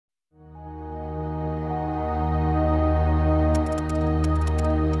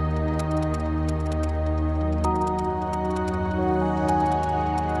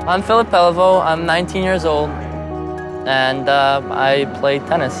I'm Filip Peliwo, I'm 19 years old, and I play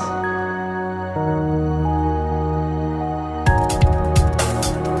tennis.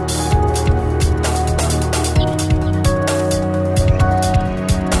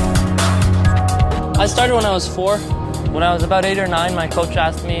 I started when I was 4. When I was about 8 or 9, my coach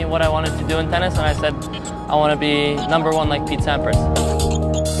asked me what I wanted to do in tennis, and I said, I want to be #1 like Pete Sampras.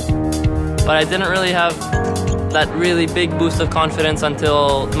 But I didn't really have that really big boost of confidence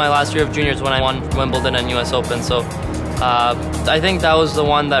until my last year of juniors when I won Wimbledon and US Open. So I think that was the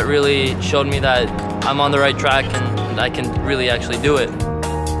one that really showed me that I'm on the right track and I can really actually do it.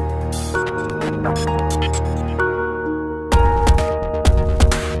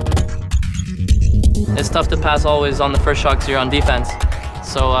 It's tough to pass always on the first shot because you're on defense.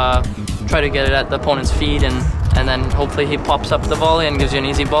 So try to get it at the opponent's feet and then hopefully he pops up the volley and gives you an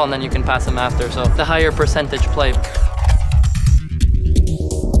easy ball and then you can pass him after. So the higher percentage play.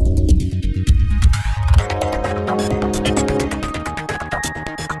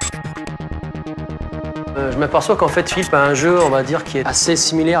 Je m'aperçois qu'en fait Philippe a un jeu, on va dire, qui est assez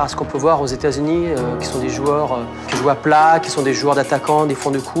similaire à ce qu'on peut voir aux États-Unis, qui sont des joueurs qui jouent à plat, qui sont des joueurs d'attaquants, des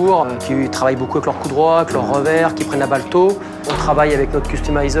fonds de cours, qui travaillent beaucoup avec leur coup droit, avec leur revers, qui prennent la balle tôt. On travaille avec notre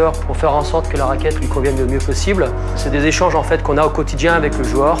customizer pour faire en sorte que la raquette lui convienne le mieux possible. C'est des échanges en fait qu'on a au quotidien avec le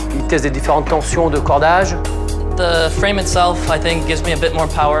joueur. Il teste des différentes tensions de cordage. The frame itself, I think, gives me a bit more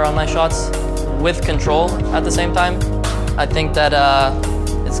power on my shots, with control at the same time. I think that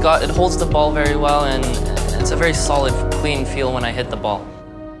it holds the ball very well and it's a very solid, clean feel when I hit the ball.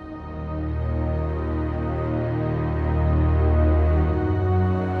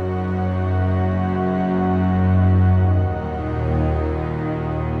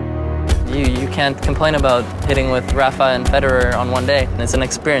 You can't complain about hitting with Rafa and Federer on one day. It's an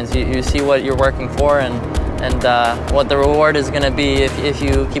experience. You see what you're working for and what the reward is going to be if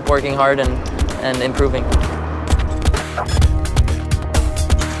you keep working hard and improving.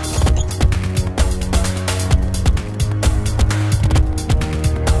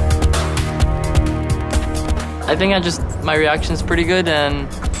 I think my reaction's pretty good and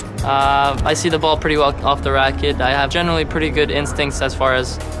I see the ball pretty well off the racket. I have generally pretty good instincts as far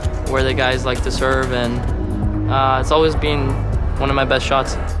as where the guys like to serve and it's always been one of my best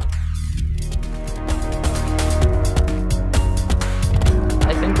shots.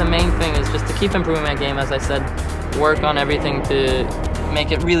 I think the main thing is just to keep improving my game, as I said, work on everything to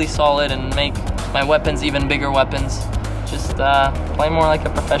make it really solid and make my weapons even bigger weapons. Just play more like a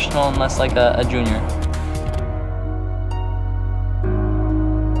professional and less like a junior.